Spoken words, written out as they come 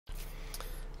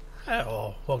Hi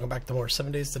all, welcome back to more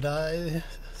 7 Days to Die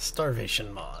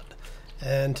Starvation mod.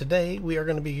 And today we are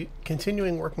going to be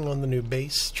continuing working on the new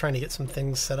base, trying to get some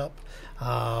things set up.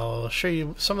 I'll show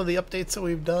you some of the updates that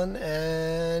we've done,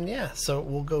 and yeah, so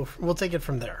we'll take it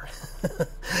from there.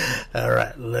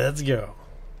 Alright, let's go.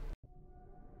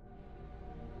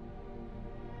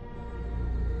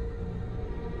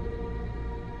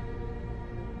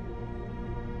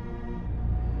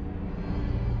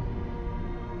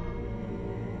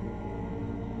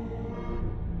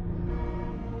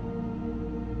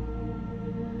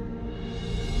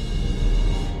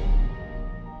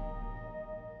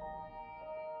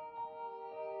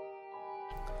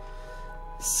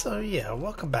 So yeah,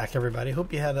 welcome back everybody.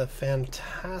 Hope you had a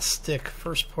fantastic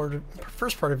first part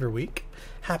of your week.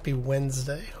 Happy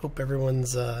Wednesday. Hope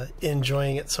everyone's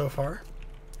enjoying it so far.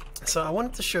 So I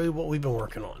wanted to show you what we've been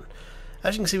working on.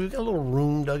 As you can see, we've got a little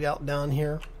room dug out down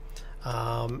here.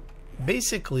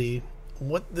 Basically,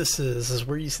 what this is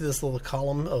where you see this little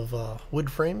column of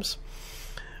wood frames.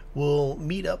 We'll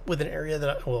meet up with an area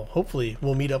that, hopefully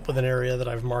we'll meet up with an area that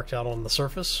I've marked out on the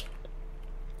surface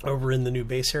over in the new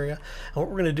base area. And what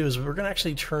we're going to do is we're going to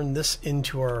actually turn this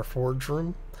into our forge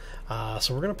room.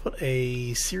 So we're going to put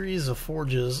a series of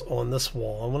forges on this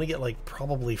wall. I want to get like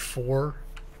probably 4,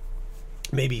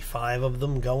 maybe 5 of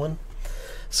them going,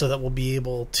 so that we'll be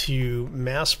able to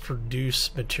mass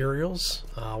produce materials.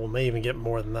 We may even get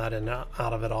more than that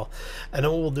out of it all. And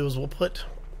then what we'll do is we'll put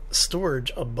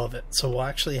storage above it. So we'll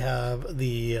actually have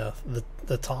the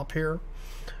top here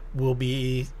will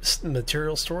be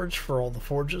material storage for all the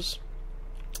forges,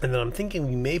 and then I'm thinking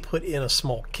we may put in a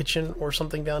small kitchen or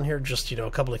something down here, just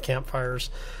a couple of campfires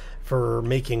for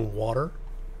making water.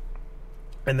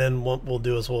 And then what we'll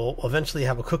do is we'll eventually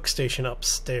have a cook station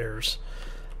upstairs.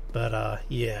 But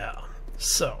yeah,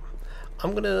 so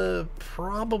I'm gonna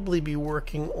probably be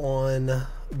working on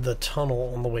the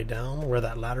tunnel on the way down where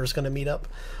that ladder is going to meet up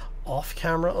off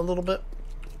camera a little bit.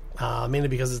 Mainly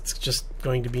because it's just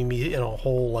going to be me in a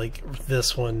hole like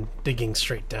this one digging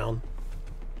straight down.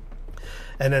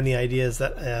 And then the idea is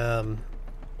that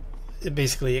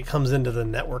it comes into the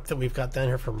network that we've got down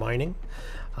here for mining,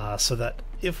 so that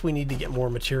if we need to get more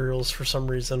materials for some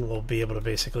reason, we'll be able to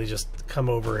basically just come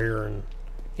over here and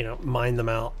mine them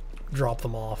out, drop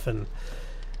them off, and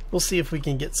we'll see if we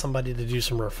can get somebody to do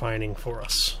some refining for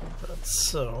us.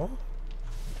 So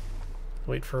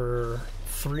wait for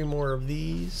 3 more of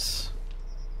these.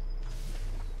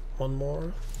 1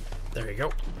 more. There you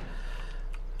go.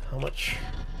 How much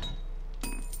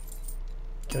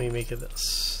can we make of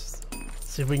this?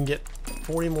 See if we can get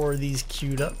 40 more of these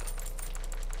queued up.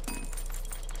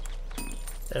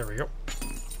 There we go.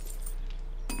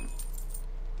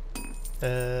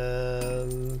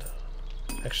 And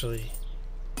actually,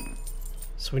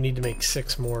 so we need to make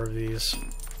 6 more of these.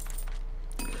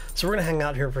 So we're gonna hang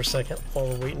out here for a second while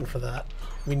we're waiting for that.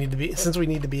 Since we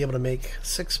need to be able to make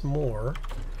 6 more.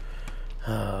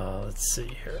 Let's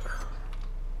see here.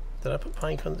 Did I put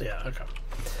pine cones? Yeah, okay.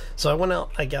 So I went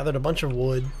out, I gathered a bunch of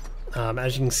wood.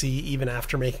 As you can see, even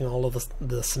after making all of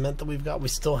the cement that we've got, we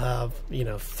still have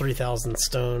 3,000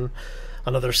 stone,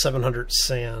 another 700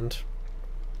 sand.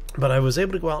 But I was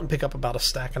able to go out and pick up about 1.5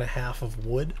 stacks of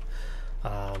wood.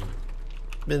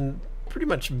 Been pretty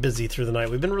much busy through the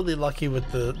night. We've been really lucky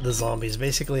with the zombies.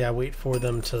 Basically, I wait for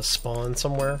them to spawn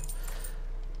somewhere.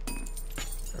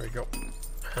 There we go.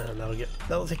 And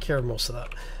that'll take care of most of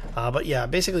that. But yeah,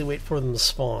 basically wait for them to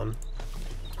spawn.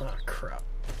 Ah, crap.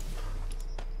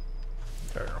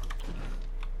 There we go.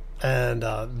 And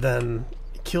then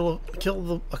kill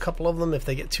a couple of them if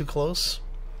they get too close,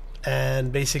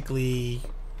 and basically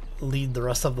lead the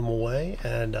rest of them away.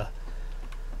 And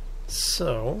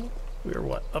so we're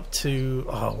what, up to,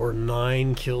 we're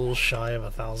 9 kills shy of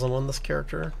 1,000 on this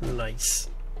character. Nice.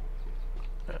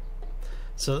 Right.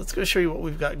 So let's go show you what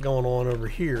we've got going on over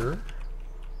here,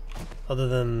 other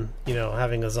than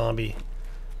having a zombie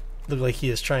look like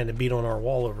he is trying to beat on our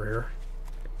wall over here.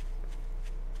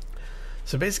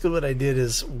 So basically what I did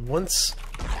is, once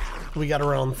we got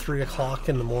around 3 o'clock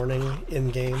in the morning in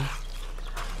game,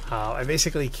 I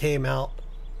basically came out,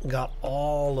 got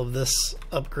all of this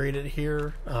upgraded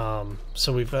here.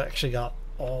 So we've actually got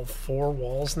all 4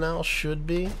 walls now, should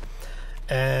be,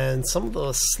 and some of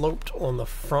the sloped on the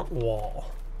front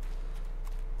wall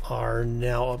are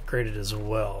now upgraded as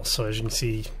well. So as you can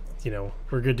see,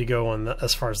 we're good to go on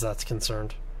as far as that's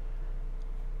concerned.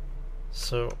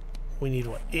 So we need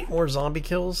what, 8 more zombie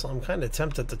kills? I'm kind of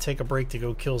tempted to take a break to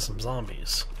go kill some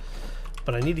zombies,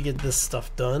 but I need to get this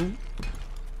stuff done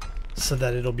so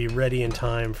that it'll be ready in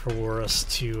time for us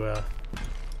to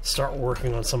start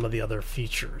working on some of the other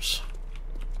features.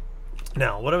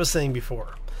 Now, what I was saying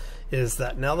before is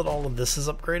that now that all of this is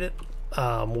upgraded,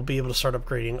 we'll be able to start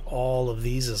upgrading all of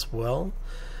these as well,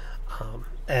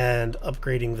 and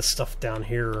upgrading the stuff down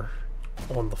here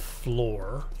on the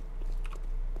floor.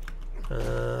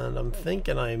 And I'm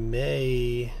thinking I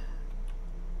may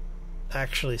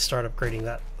actually start upgrading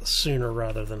that sooner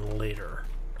rather than later.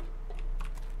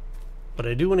 But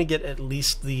I do want to get at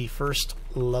least the first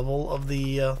level of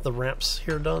the ramps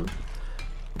here done.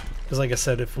 Because like I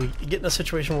said, if we get in a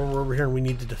situation where we're over here and we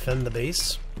need to defend the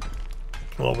base,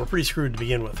 well, we're pretty screwed to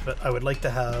begin with. But I would like to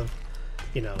have,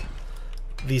 you know,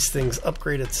 these things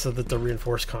upgraded so that they're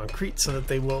reinforced concrete, so that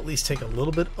they will at least take a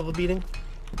little bit of a beating.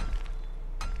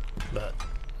 But,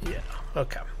 yeah,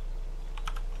 okay.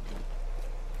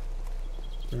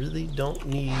 Really don't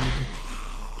need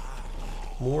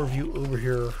more of you over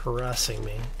here harassing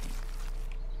me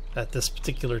at this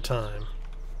particular time.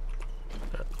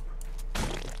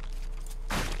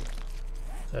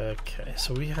 Okay,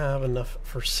 so we have enough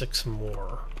for 6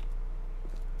 more.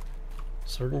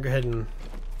 So we're going to go ahead and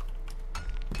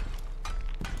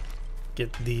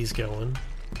get these going.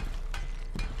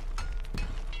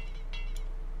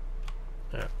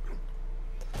 Alright.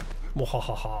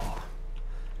 Mwahaha.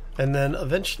 And then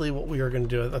eventually what we are going to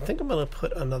do, I think I'm going to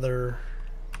put another...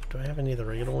 Do I have any of the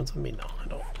regular ones with me? No, I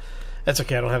don't. That's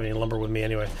okay, I don't have any lumber with me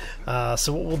anyway.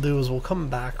 So what we'll do is we'll come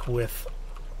back with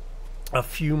a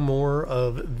few more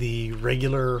of the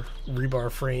regular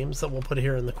rebar frames that we'll put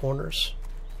here in the corners.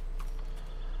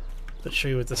 Let's show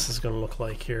you what this is going to look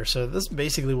like here. So this is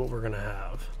basically what we're going to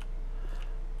have.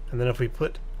 And then if we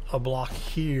put a block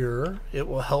here, it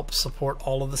will help support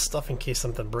all of this stuff in case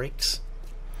something breaks.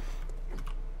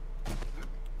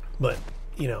 But,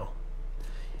 you know,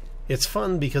 it's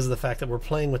fun because of the fact that we're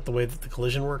playing with the way that the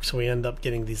collision works, so we end up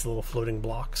getting these little floating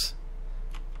blocks.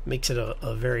 Makes it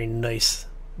a very nice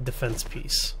defense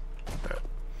piece. Right.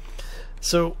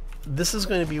 So this is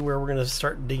going to be where we're going to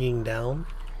start digging down.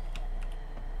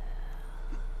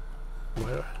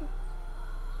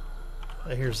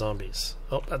 I hear zombies.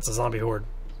 Oh, that's a zombie horde.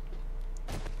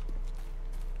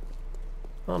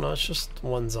 Oh no, it's just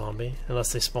one zombie,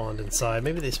 unless they spawned inside.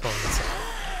 Maybe they spawned inside.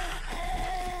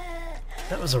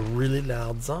 That was a really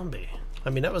loud zombie. I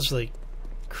mean, that was like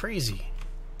crazy.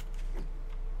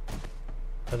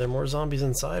 Are there more zombies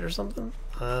inside or something?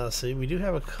 See, we do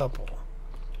have a couple.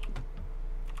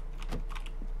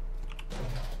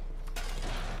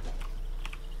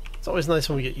 It's always nice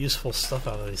when we get useful stuff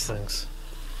out of these things.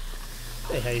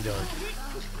 Hey, how you doing?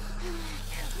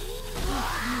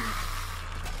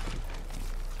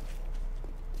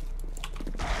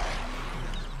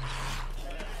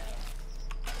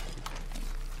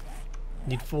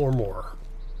 Need 4 more.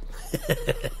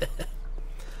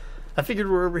 I figured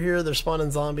we're over here, they're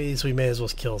spawning zombies, we may as well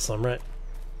kill some, right?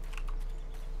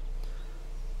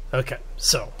 Okay,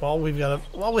 so while we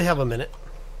have a minute,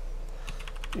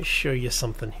 let me show you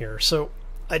something here. So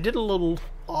I did a little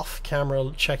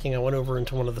off-camera checking. I went over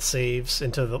into one of the saves,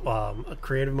 into the a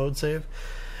creative mode save,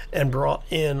 and brought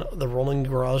in the rolling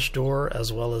garage door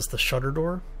as well as the shutter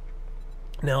door.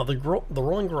 Now the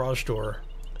rolling garage door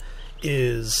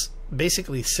is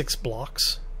basically 6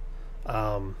 blocks.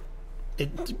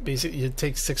 It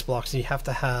takes 6 blocks, and you have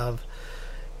to have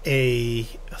a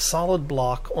solid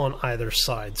block on either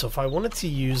side. So if I wanted to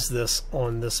use this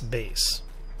on this base,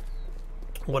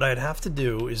 what I'd have to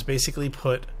do is basically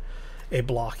put a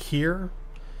block here,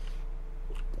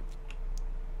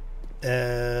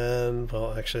 and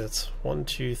well, actually it's 1,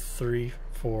 2, 3,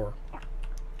 4,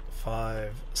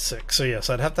 5, 6. So yes,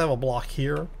 I'd have to have a block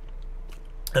here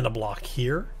and a block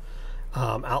here,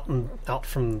 out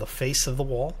from the face of the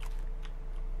wall,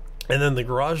 and then the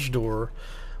garage door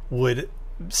would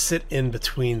sit in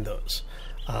between those.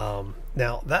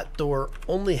 Now that door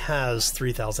only has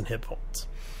 3,000 hit points.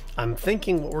 I'm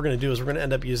thinking what we're going to do is we're going to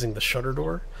end up using the shutter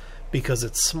door because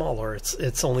it's smaller.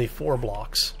 It's only 4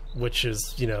 blocks, which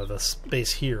is, you know, the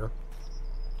space here.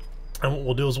 And what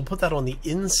we'll do is we'll put that on the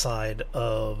inside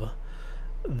of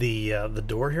the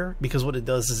door here, because what it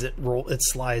does is it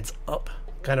slides up,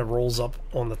 kind of rolls up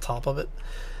on the top of it.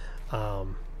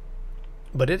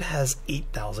 But it has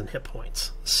 8,000 hit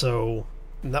points, so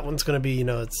that one's going to be, you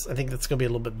know, I think that's going to be a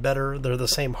little bit better. They're the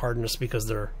same hardness because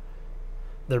they're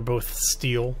both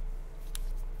steel.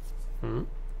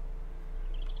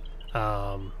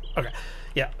 Okay,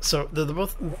 yeah. So they're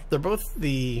both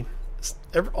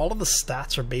all of the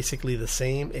stats are basically the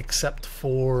same except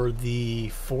for the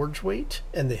forge weight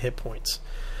and the hit points.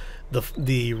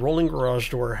 The rolling garage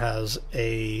door has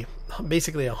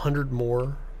basically 100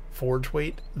 more forge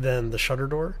weight than the shutter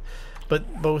door,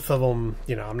 But both of them,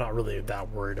 you know, I'm not really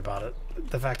that worried about it.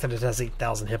 The fact that it has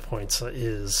 8,000 hit points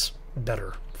is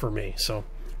better for me. So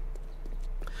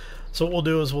what we'll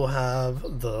do is we'll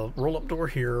have the roll-up door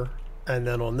here, and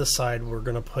then on this side we're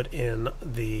going to put in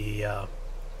the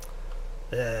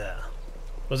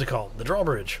what's it called? The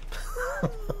drawbridge.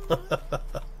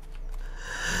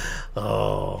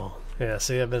 Oh, yeah.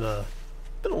 See, I've been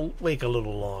awake a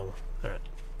little long. All right.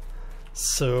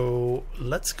 So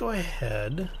let's go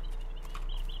ahead.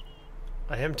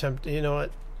 I am tempted. You know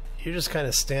what? You're just kind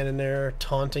of standing there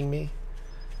taunting me.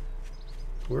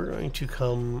 We're going to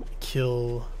come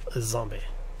kill a zombie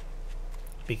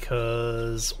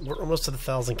because we're almost at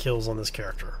 1,000 kills on this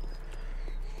character,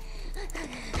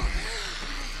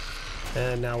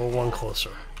 and now we're one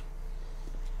closer.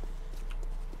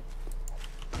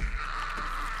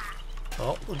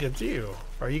 Oh, look at you.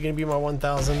 Are you going to be my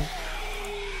 1,000?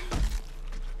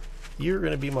 You're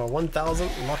going to be my 1,000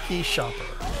 lucky shopper.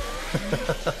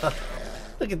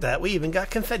 Look at that. We even got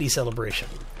confetti celebration.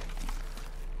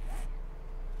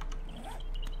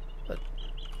 But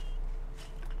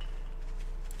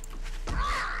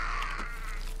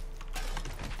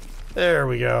there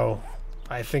we go.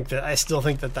 I still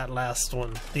think that last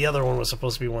one, the other one was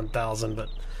supposed to be 1,000, but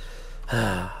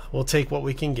we'll take what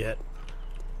we can get.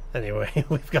 Anyway,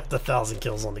 we've got the 1,000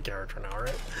 kills on the character now,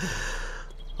 right?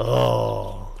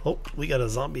 Oh, we got a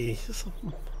zombie,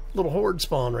 little horde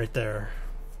spawn right there.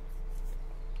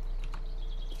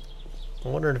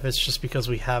 I'm wondering if it's just because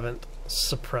we haven't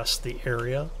suppressed the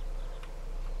area.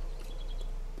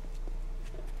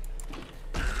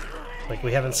 Like,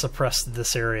 we haven't suppressed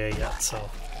this area yet, so.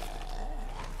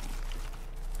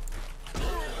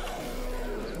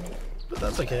 But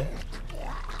that's okay.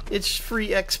 It's free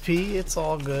XP, it's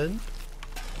all good.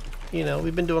 You know,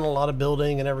 we've been doing a lot of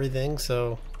building and everything,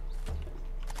 so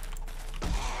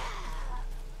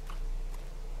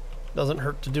doesn't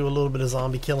hurt to do a little bit of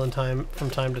zombie killing time from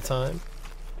time to time.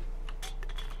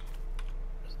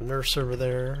 There's a nurse over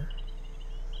there.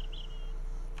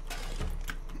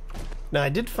 Now, I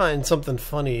did find something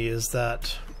funny is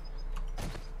that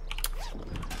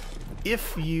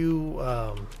if you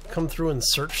come through and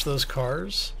search those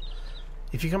cars,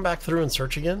 if you come back through and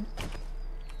search again,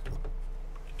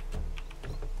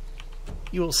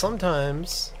 you will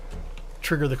sometimes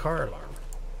trigger the car alarm,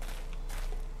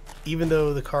 even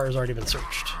though the car has already been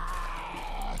searched.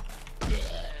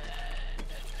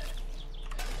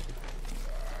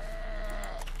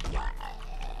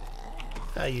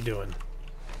 How you doing?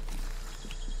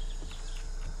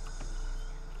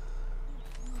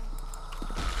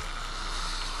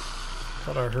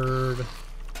 Thought I heard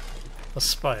a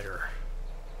spider.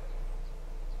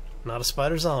 Not a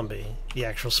spider zombie, the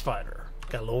actual spider.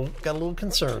 Got a little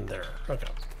concerned there. Okay.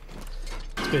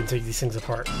 Let's go ahead and take these things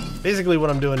apart. Basically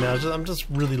what I'm doing now is I'm just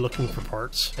really looking for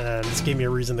parts, and this gave me a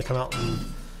reason to come out and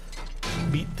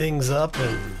beat things up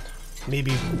and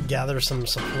maybe gather some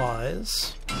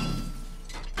supplies.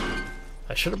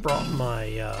 I should have brought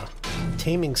my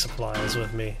taming supplies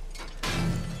with me.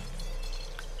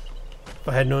 If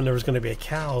I had known there was going to be a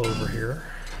cow over here.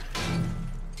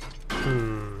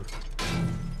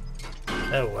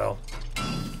 Oh well.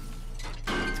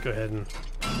 Let's go ahead and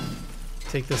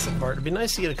take this apart. It'd be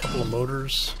nice to get a couple of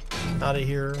motors out of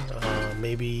here.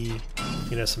 Maybe,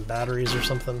 you know, some batteries or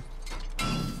something.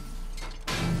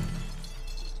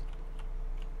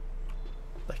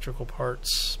 Electrical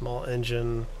parts, small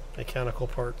engine, mechanical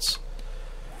parts.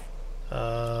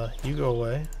 You go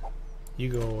away. You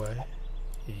go away.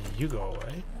 You go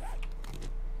away.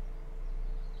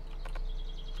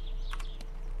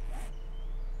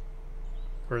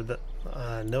 Or that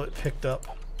I know it picked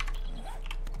up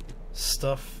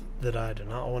stuff that I did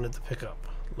not want it to pick up.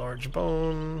 Large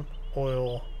bone,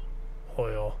 oil,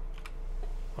 oil.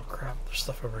 Oh crap, there's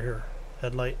stuff over here.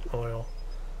 Headlight, oil.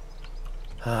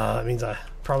 That means I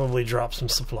probably dropped some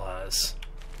supplies.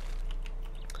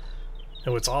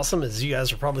 And what's awesome is you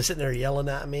guys are probably sitting there yelling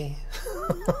at me.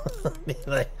 Being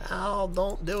like, oh,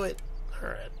 don't do it.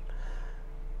 Alright.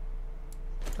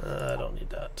 I don't need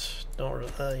that. Don't.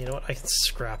 You know what? I can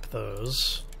scrap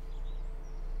those.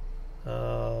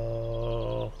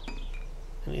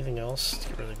 Anything else? Let's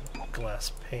get rid of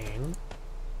glass pane.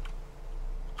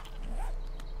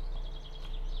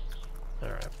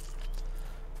 Alright.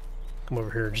 Come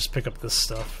over here and just pick up this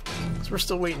stuff. So we're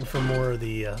still waiting for more of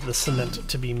the cement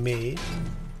to be made.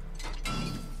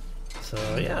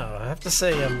 So yeah, I have to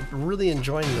say I'm really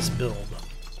enjoying this build.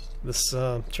 This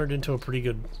turned into a pretty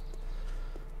good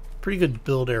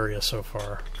build area so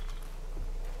far.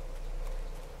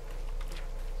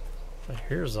 I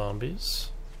hear zombies.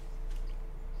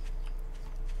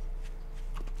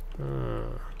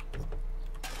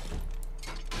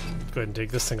 Go ahead and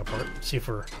take this thing apart. See if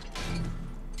we're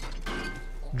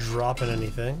dropping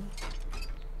anything.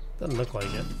 Doesn't look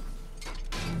like it.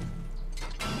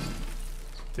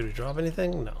 Did we drop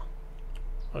anything? No.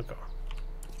 Okay.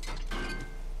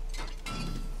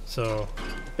 So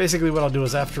basically what I'll do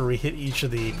is after we hit each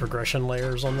of the progression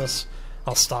layers on this,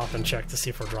 I'll stop and check to see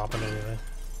if we're dropping anything.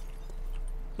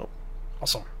 Nope.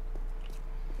 Awesome.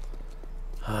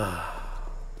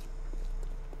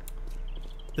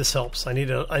 This helps. I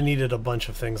needed a bunch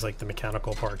of things like the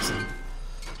mechanical parts and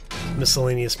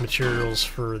miscellaneous materials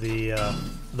for the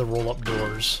roll-up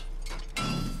doors.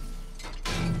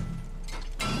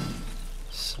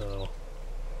 So,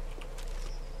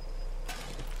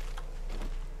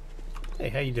 hey,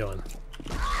 how you doing?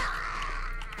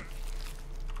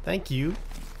 Thank you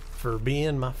for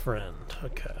being my friend.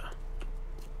 Okay.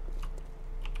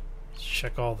 Let's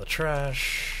check all the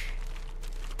trash.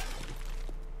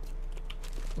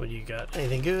 What do you got?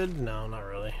 Anything good? No, not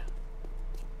really.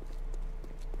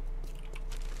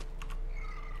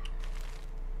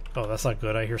 Oh, that's not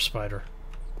good. I hear spider.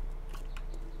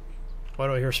 Why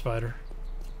do I hear spider?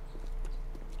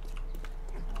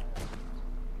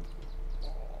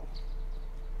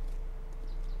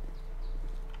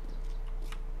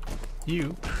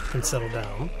 You can settle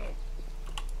down.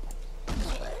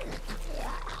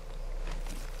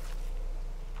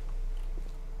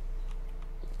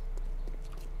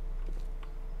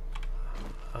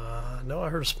 No, I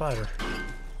heard a spider.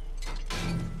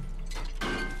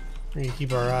 We need to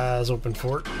keep our eyes open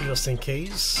for it, just in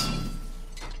case.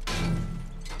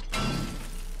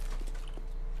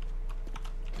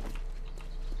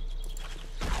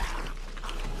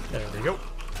 There we go.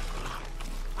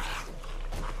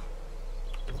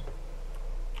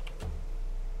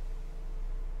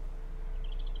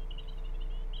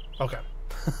 Okay.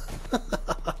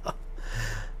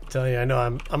 Tell you, I know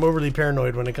I'm overly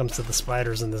paranoid when it comes to the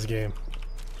spiders in this game.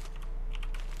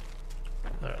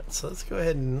 Alright, so let's go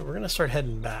ahead and we're gonna start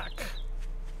heading back.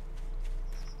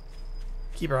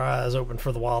 Keep our eyes open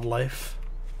for the wildlife.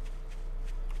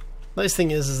 Nice thing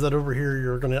is that over here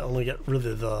you're gonna only get rid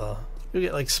of the you'll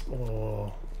get like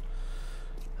oh,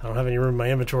 I don't have any room in my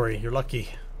inventory. You're lucky.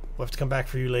 We'll have to come back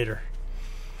for you later.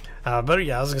 But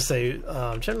yeah, I was gonna say,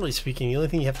 generally speaking, the only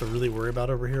thing you have to really worry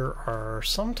about over here are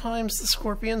sometimes the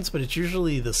scorpions, but it's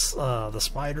usually the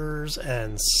spiders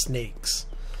and snakes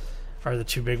are the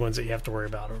two big ones that you have to worry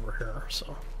about over here.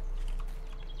 So,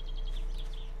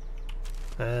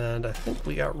 and I think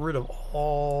we got rid of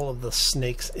all of the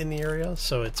snakes in the area,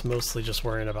 so it's mostly just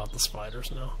worrying about the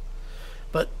spiders now.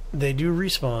 But they do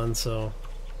respawn, so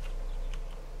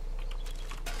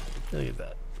look at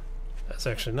that. That's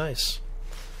actually nice.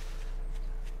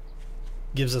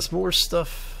 Gives us more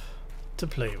stuff to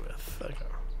play with. Okay.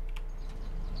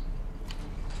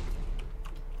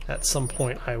 At some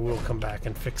point I will come back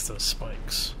and fix those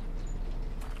spikes.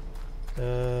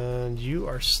 And you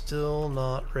are still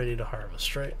not ready to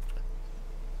harvest, right?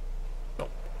 Oh,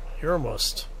 you're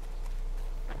almost.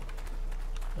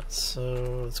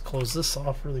 So let's close this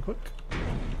off really quick.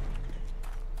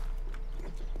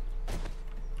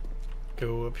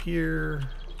 Go up here.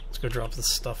 Let's go drop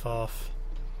this stuff off.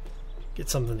 Get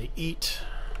something to eat.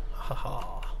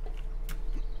 Haha.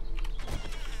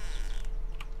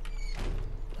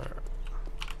 Alright.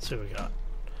 Let's see what we got.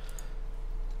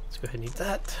 Let's go ahead and eat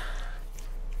that.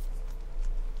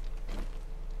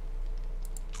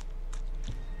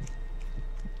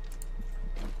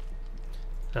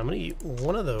 Now I'm going to eat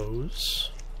one of those.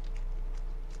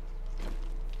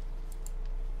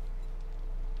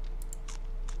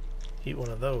 Eat one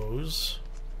of those.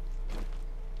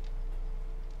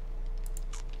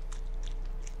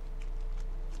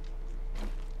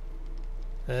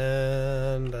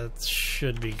 And that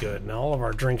should be good. Now all of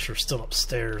our drinks are still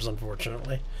upstairs,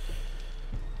 unfortunately.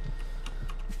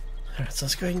 Alright, so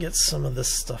let's go ahead and get some of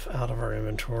this stuff out of our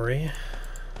inventory.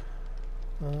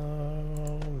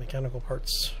 Mechanical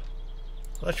parts.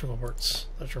 Electrical parts.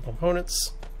 Electrical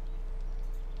components.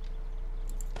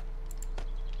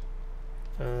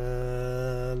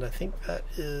 And I think that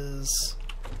is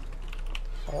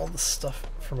all the stuff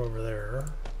from over there.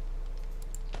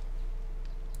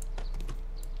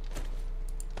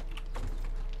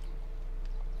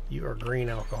 You are green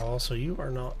alcohol, so you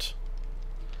are not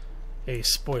a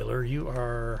spoiler. You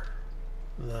are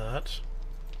that.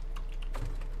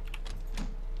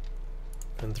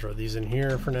 And throw these in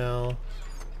here for now.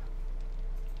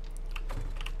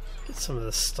 Get some of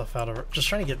this stuff out of it. Just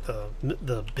trying to get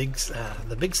the big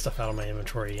stuff out of my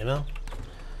inventory, you know.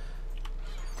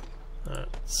 Alright,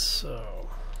 so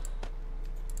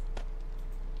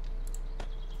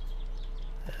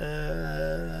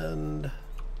And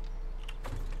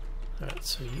alright,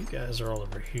 so you guys are all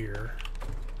over here.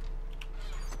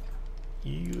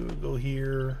 You go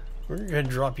here. We're going to go ahead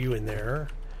and drop you in there.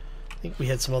 I think we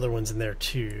had some other ones in there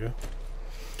too.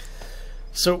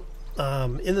 So,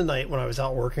 in the night when I was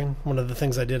out working, one of the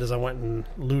things I did is I went and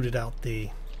looted out the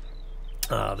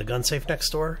gun safe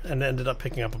next door and ended up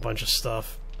picking up a bunch of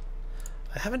stuff.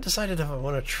 I haven't decided if I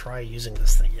want to try using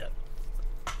this thing yet.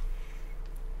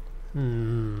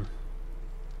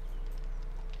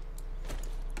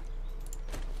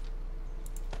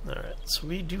 Alright, so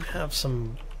we do have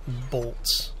some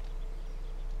bolts.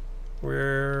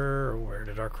 Where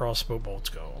did our crossbow bolts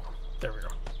go? There we go.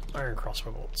 Iron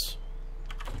crossbow bolts.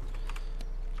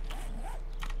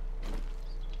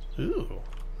 Ooh,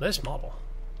 nice model.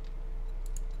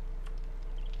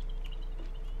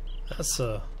 That's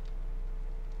a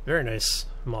very nice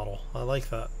model. I like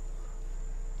that.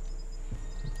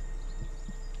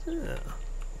 Yeah.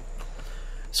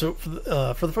 So for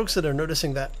the folks that are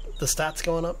noticing that the stats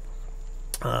going up,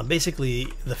 basically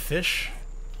the fish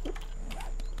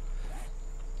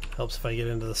helps if I get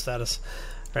into the status.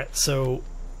 All right, so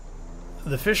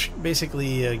the fish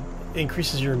basically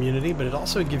increases your immunity, but it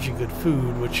also gives you good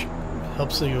food, which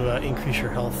helps you increase your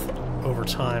health over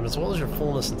time, as well as your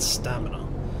fullness and stamina.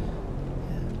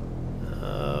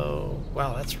 Oh,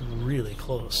 wow, that's really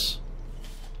close.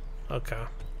 Okay.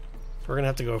 We're going to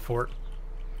have to go for it.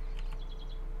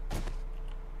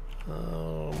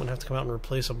 Oh, I'm going to have to come out and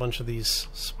replace a bunch of these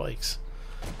spikes.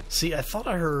 See, I thought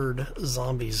I heard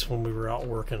zombies when we were out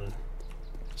working,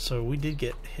 so we did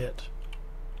get hit.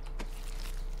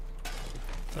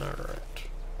 Alright.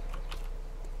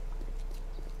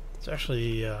 There's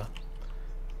actually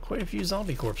quite a few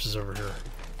zombie corpses over here.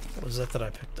 What was that I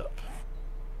picked up?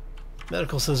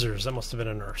 Medical scissors. That must have been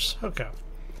a nurse. Okay.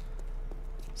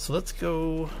 So let's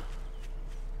go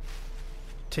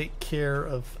take care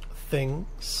of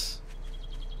things.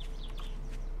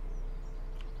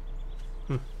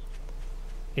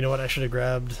 You know what? I should have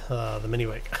grabbed the mini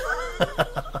wake.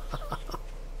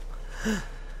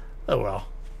 Oh well.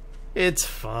 It's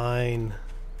fine.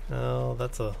 Oh,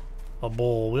 that's a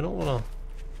bowl. We don't want to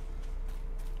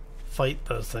fight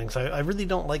those things. I really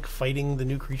don't like fighting the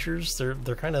new creatures.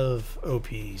 They're kind of OP,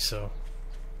 so.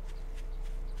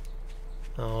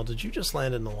 Oh, did you just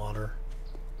land in the water?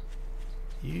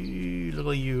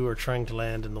 You are trying to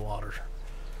land in the water.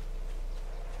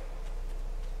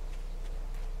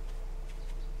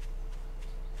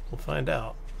 We'll find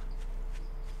out.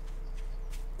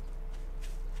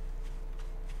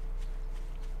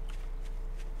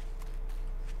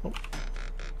 Oh.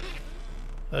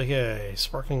 Okay,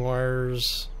 sparkling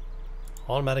wires,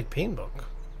 automatic paint book.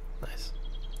 Nice.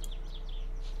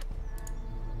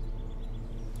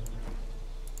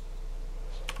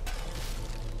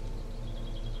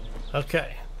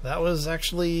 Okay, that was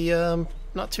actually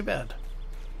not too bad.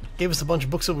 Gave us a bunch of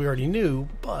books that we already knew,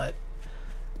 but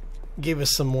gave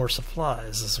us some more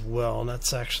supplies as well, and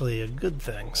that's actually a good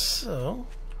thing. So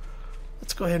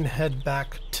let's go ahead and head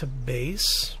back to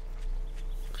base,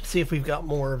 see if we've got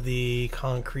more of the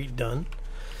concrete done.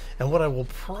 And what I will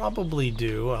probably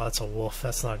do, oh, that's a wolf,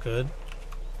 that's not good.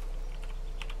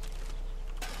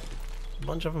 A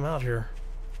bunch of them out here.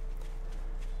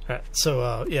 Alright,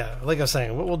 so yeah, like I was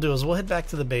saying, what we'll do is we'll head back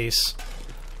to the base.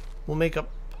 We'll make up,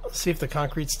 see if the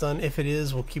concrete's done. If it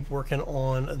is, we'll keep working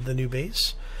on the new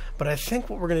base. But I think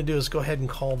what we're going to do is go ahead and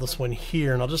call this one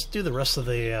here, and I'll just do the rest of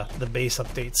the base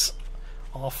updates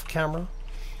off camera,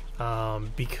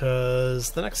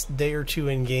 because the next day or two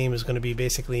in game is going to be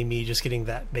basically me just getting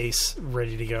that base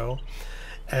ready to go.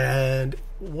 And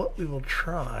what we will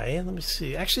try, let me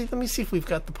see. Actually, let me see if we've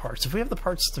got the parts. If we have the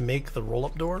parts to make the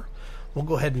roll-up door, we'll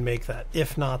go ahead and make that.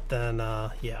 If not, then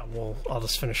yeah, I'll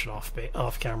just finish it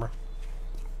off camera.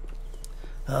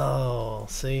 Oh,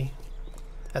 see.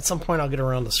 At some point I'll get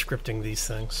around to scripting these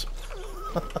things.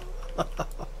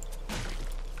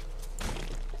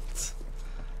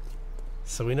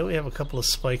 So we know we have a couple of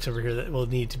spikes over here that will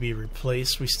need to be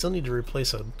replaced. We still need to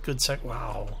replace a good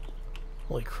wow.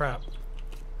 Holy crap.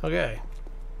 Okay.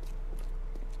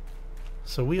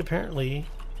 So we apparently...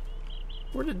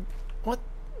 what?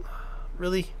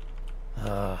 Really?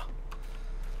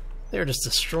 They're just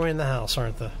destroying the house,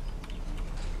 aren't they?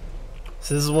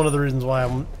 So this is one of the reasons why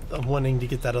I'm wanting to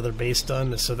get that other base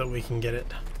done, is so that we can get it.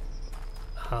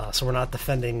 So we're not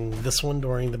defending this one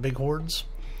during the big hordes.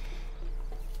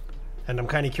 And I'm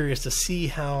kind of curious to see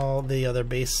how the other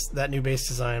base, that new base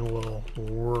design, will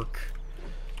work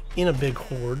in a big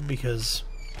horde, because,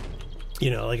 you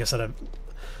know, like I said,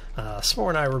 S'more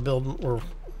and I were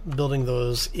building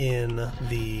those in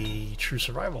the True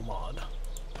Survival mod.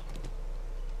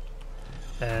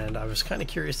 And I was kind of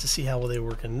curious to see how they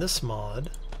work in this mod,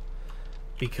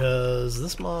 because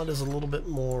this mod is a little bit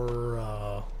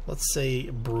more, let's say,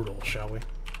 brutal, shall we?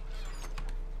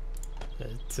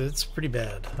 It's pretty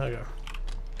bad. Okay.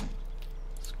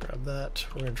 Let's grab that.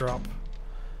 We're going to drop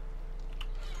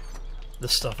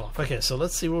this stuff off. Okay, so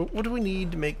let's see, what do we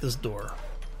need to make this door?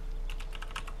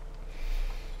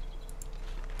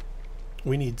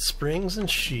 We need springs and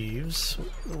sheaves,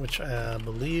 which I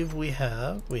believe we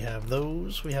have. We have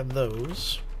those. We have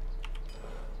those.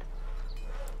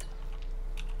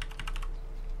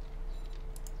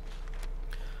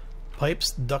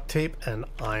 Pipes, duct tape, and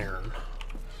iron.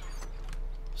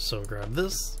 So grab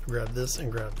this,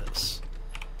 and grab this.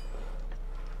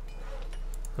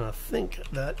 And I think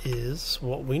that is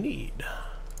what we need.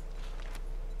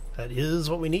 That is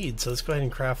what we need. So let's go ahead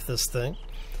and craft this thing.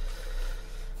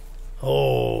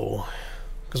 Oh,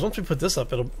 because once we put this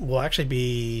up, will actually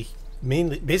be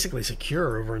basically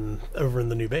secure over in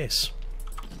the new base.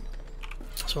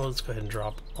 So let's go ahead and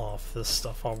drop off this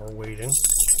stuff while we're waiting.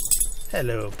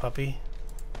 Hello, puppy.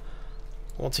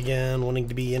 Once again, wanting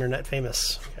to be internet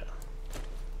famous.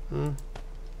 Okay.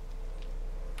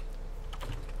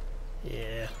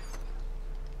 Yeah.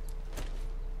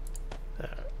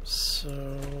 Alright,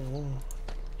 so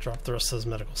drop the rest of those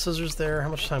medical scissors there. How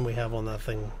much time we have on that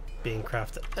thing being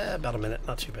crafted? About a minute,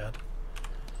 not too bad.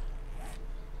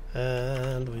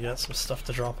 And we got some stuff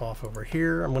to drop off over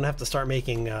here. I'm gonna have to start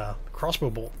making crossbow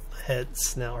bolt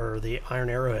heads now, or the iron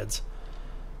arrowheads.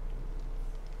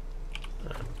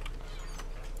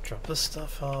 Drop this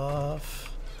stuff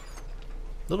off.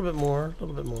 A little bit more, a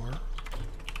little bit more.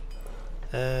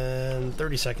 And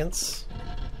 30 seconds.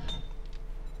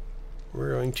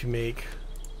 We're going to make...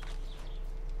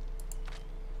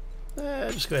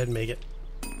 just go ahead and make it.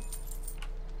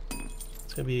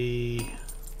 It's going to be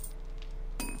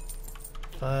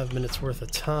 5 minutes worth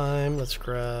of time. Let's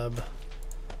grab...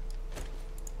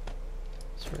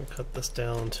 So we're going to cut this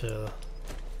down to...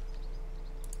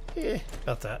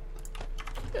 about that.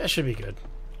 Yeah, it should be good.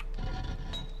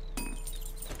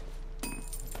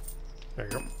 There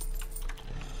you go.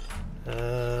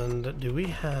 And do we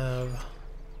have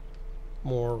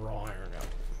more raw iron? No,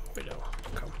 we don't.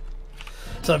 Okay.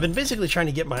 So I've been basically trying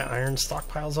to get my iron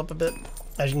stockpiles up a bit.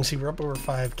 As you can see, we're up over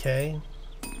 5K.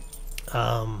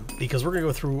 Because we're going to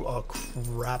go through a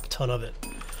crap ton of it.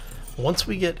 Once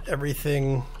we get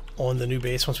everything on the new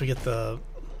base, once we get the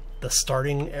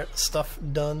starting stuff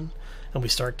done, and we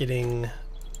start getting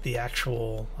the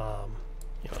actual, you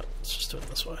know what, let's just do it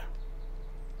this way.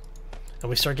 And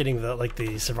we start getting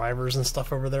the survivors and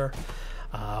stuff over there.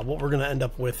 What we're going to end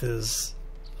up with is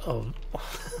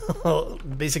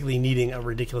basically needing a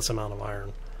ridiculous amount of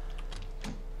iron.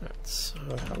 Alright, so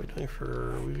how are we doing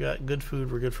for... We've got good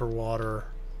food, we're good for water.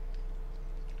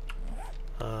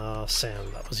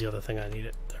 Sand, that was the other thing I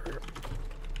needed. There we go.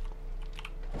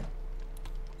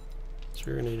 So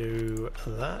we're going to do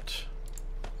that.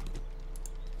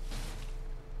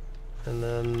 And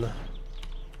then...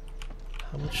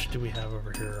 How much do we have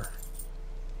over here?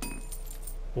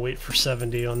 We'll wait for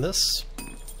 70 on this.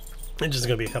 It's just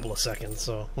going to be a couple of seconds,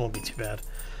 so it won't be too bad.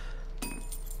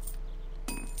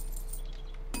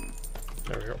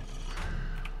 There we go.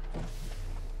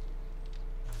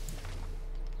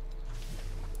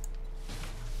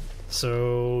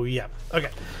 So, yeah. Okay.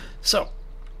 So,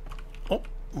 oh,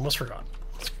 almost forgot.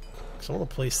 So I'm going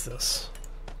to place this.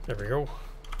 There we go.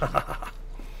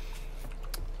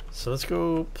 So let's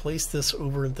go place this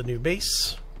over at the new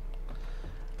base.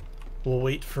 We'll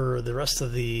wait for the rest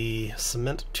of the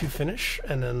cement to finish,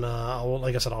 and then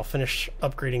like I said, I'll finish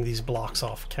upgrading these blocks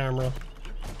off camera.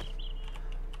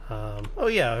 Oh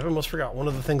yeah, I almost forgot. One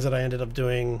of the things that I ended up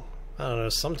doing, I don't know,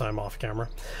 sometime off camera,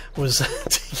 was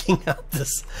taking out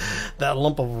that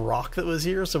lump of rock that was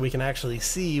here, so we can actually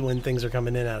see when things are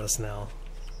coming in at us now.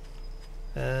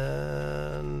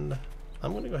 And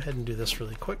I'm going to go ahead and do this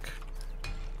really quick.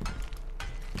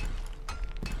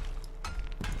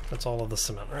 That's all of the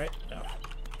cement, right? Yeah.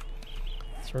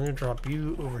 So we're going to drop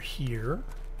you over here.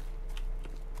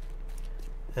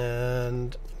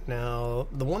 And now,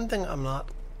 the one thing I'm not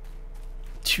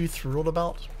too thrilled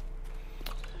about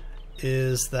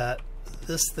is that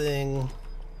this thing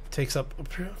takes up a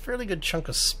fairly good chunk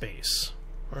of space.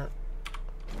 All right.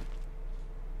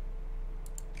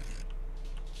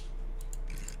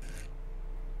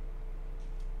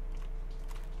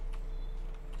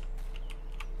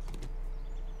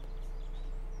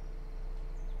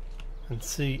 And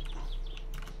see,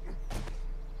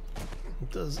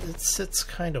 it sits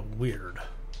kind of weird.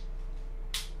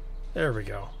 There we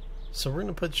go. So we're going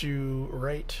to put you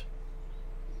right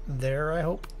there, I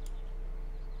hope.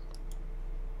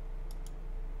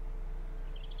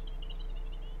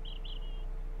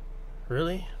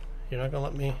 Really? You're not gonna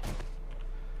let me...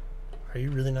 Are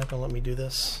you really not gonna let me do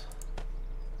this?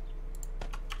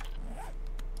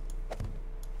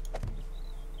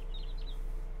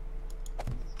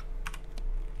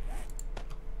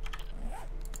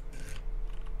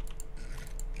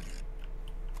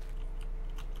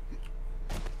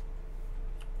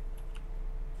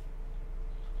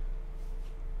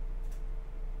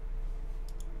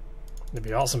 It'd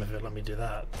be awesome if it let me do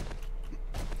that.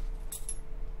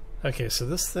 Okay, so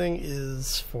this thing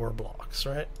is 4 blocks,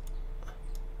 right?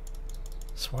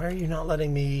 So why are you not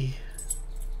letting me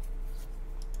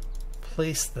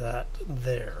place that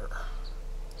there?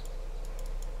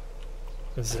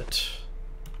 Is it...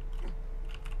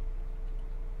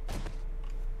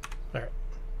 Alright.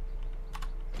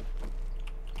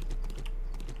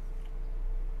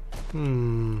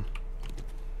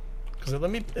 Because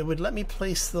it would let me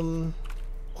place them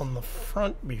on the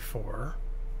front before.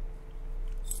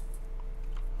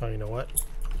 Oh, you know what?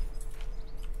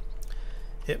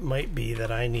 It might be that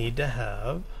I need to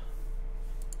have...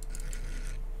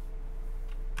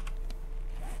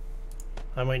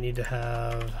 I might need to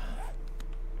have...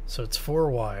 So it's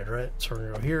 4 wide, right? So we're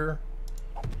going to go here,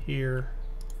 here,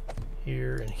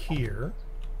 here, and here.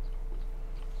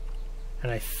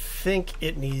 And I think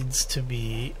it needs to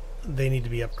be... They need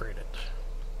to be upgraded.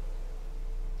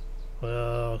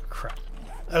 Well, crap.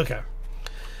 Okay.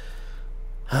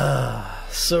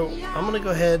 So I'm gonna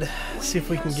go ahead, see if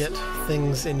we can get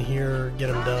things in here, get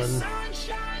them done.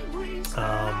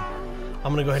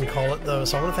 I'm gonna go ahead and call it though.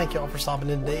 So I want to thank you all for stopping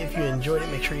in today. If you enjoyed it,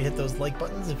 make sure you hit those like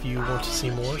buttons. If you want to see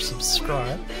more,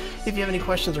 subscribe. If you have any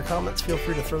questions or comments, feel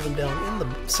free to throw them down in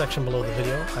the section below the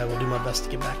video. I will do my best to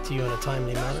get back to you in a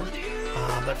timely manner.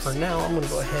 But for now, I'm gonna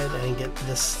go ahead and get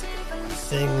this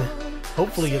thing,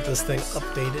 hopefully get this thing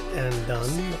updated and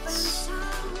done.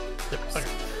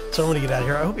 Okay. So I'm going to get out of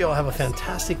here. I hope you all have a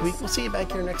fantastic week. We'll see you back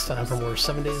here next time for more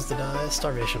 7 Days to Die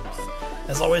Starvation mod.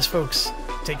 As always, folks,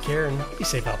 take care and be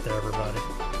safe out there, everybody.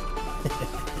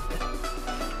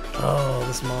 Oh,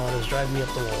 this mod is driving me up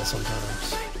the wall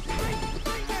sometimes.